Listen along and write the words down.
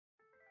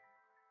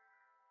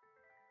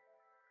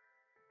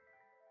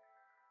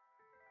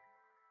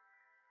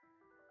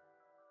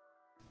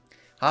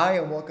Hi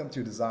and welcome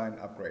to Design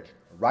Upgrade,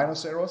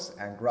 Rhinoceros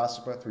and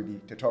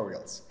Grasshopper3D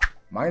tutorials.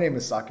 My name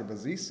is Saqib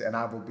Aziz and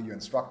I will be your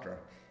instructor.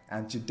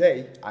 And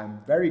today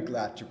I'm very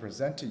glad to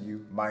present to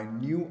you my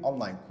new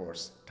online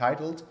course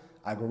titled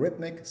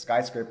Algorithmic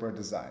Skyscraper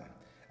Design,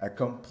 a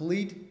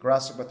complete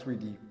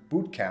Grasshopper3D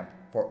bootcamp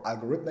for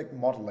algorithmic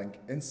modeling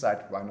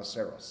inside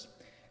Rhinoceros.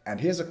 And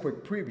here's a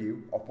quick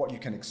preview of what you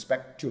can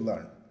expect to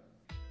learn.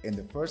 In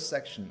the first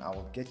section, I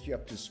will get you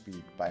up to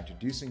speed by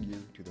introducing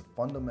you to the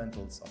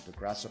fundamentals of the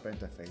Grasshopper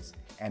interface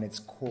and its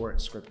core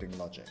scripting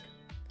logic.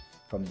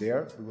 From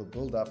there, we will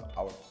build up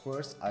our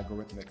first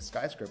algorithmic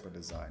skyscraper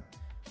design,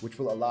 which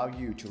will allow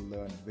you to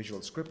learn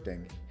visual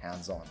scripting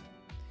hands-on.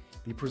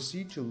 We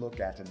proceed to look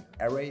at an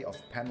array of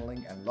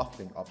paneling and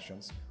lofting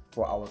options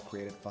for our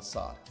created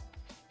facade.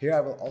 Here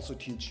I will also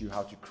teach you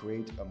how to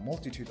create a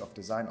multitude of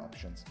design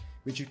options,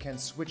 which you can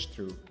switch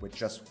through with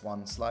just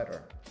one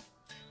slider.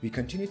 We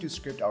continue to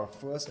script our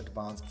first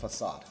advanced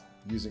facade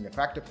using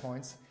effector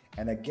points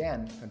and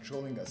again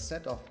controlling a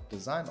set of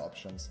design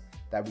options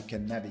that we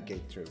can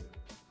navigate through.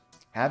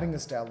 Having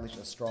established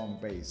a strong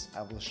base,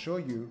 I will show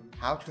you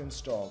how to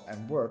install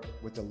and work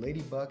with the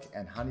Ladybug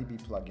and Honeybee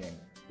plugin,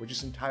 which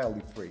is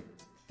entirely free.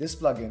 This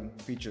plugin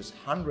features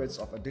hundreds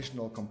of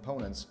additional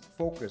components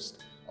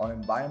focused on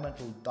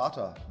environmental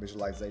data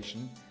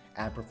visualization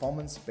and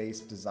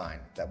performance-based design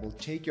that will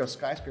take your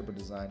skyscraper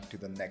design to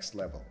the next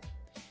level.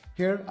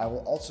 Here, I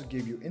will also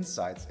give you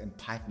insights in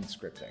Python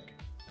scripting.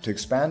 To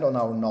expand on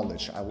our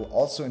knowledge, I will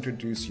also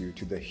introduce you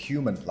to the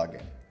Human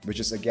plugin, which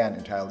is again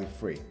entirely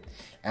free.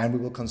 And we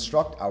will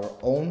construct our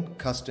own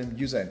custom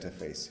user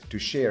interface to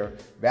share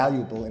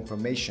valuable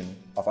information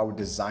of our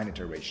design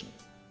iteration.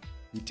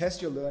 We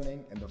test your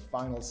learning in the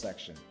final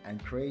section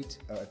and create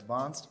an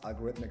advanced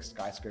algorithmic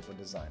skyscraper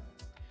design.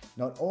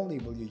 Not only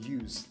will you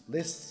use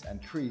lists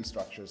and tree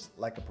structures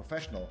like a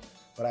professional,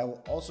 but I will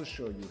also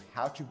show you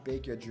how to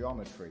bake your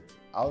geometry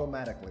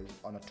automatically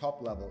on a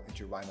top level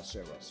into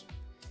Rhinoceros,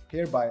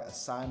 hereby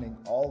assigning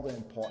all the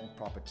important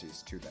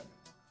properties to them.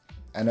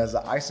 And as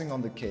the icing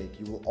on the cake,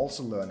 you will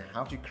also learn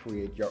how to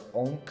create your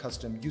own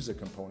custom user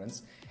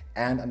components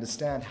and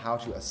understand how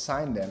to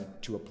assign them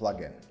to a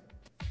plugin.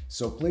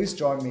 So please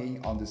join me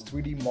on this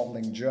 3D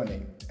modeling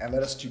journey and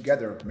let us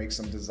together make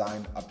some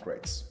design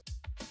upgrades.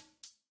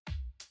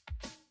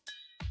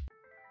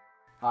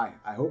 Hi,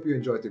 I hope you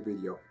enjoyed the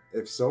video.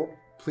 If so,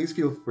 please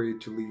feel free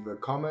to leave a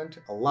comment,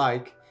 a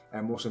like,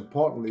 and most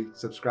importantly,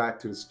 subscribe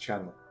to this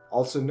channel.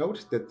 Also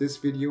note that this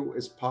video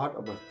is part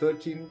of a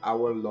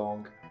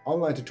 13-hour-long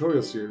online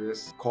tutorial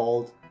series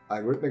called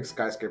Algorithmic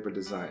Skyscraper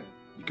Design.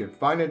 You can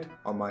find it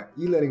on my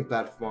e-learning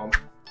platform,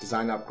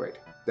 Design Upgrade.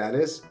 That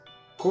is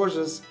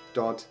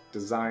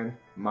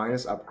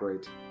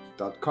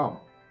courses.design-upgrade.com.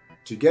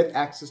 To get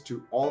access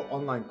to all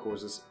online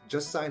courses,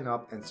 just sign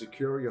up and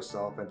secure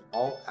yourself an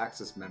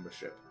all-access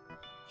membership.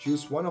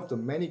 Choose one of the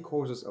many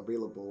courses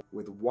available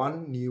with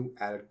one new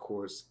added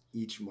course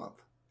each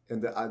month.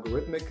 In the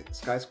Algorithmic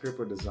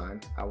Skyscraper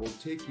Design, I will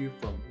take you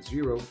from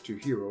zero to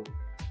hero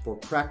for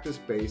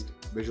practice-based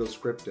visual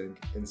scripting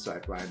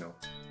inside Rhino.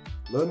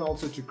 Learn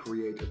also to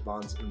create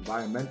advanced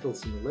environmental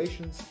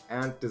simulations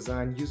and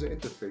design user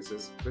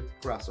interfaces with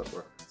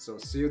Grasshopper. So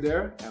see you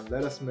there and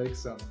let us make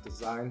some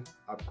design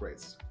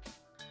upgrades.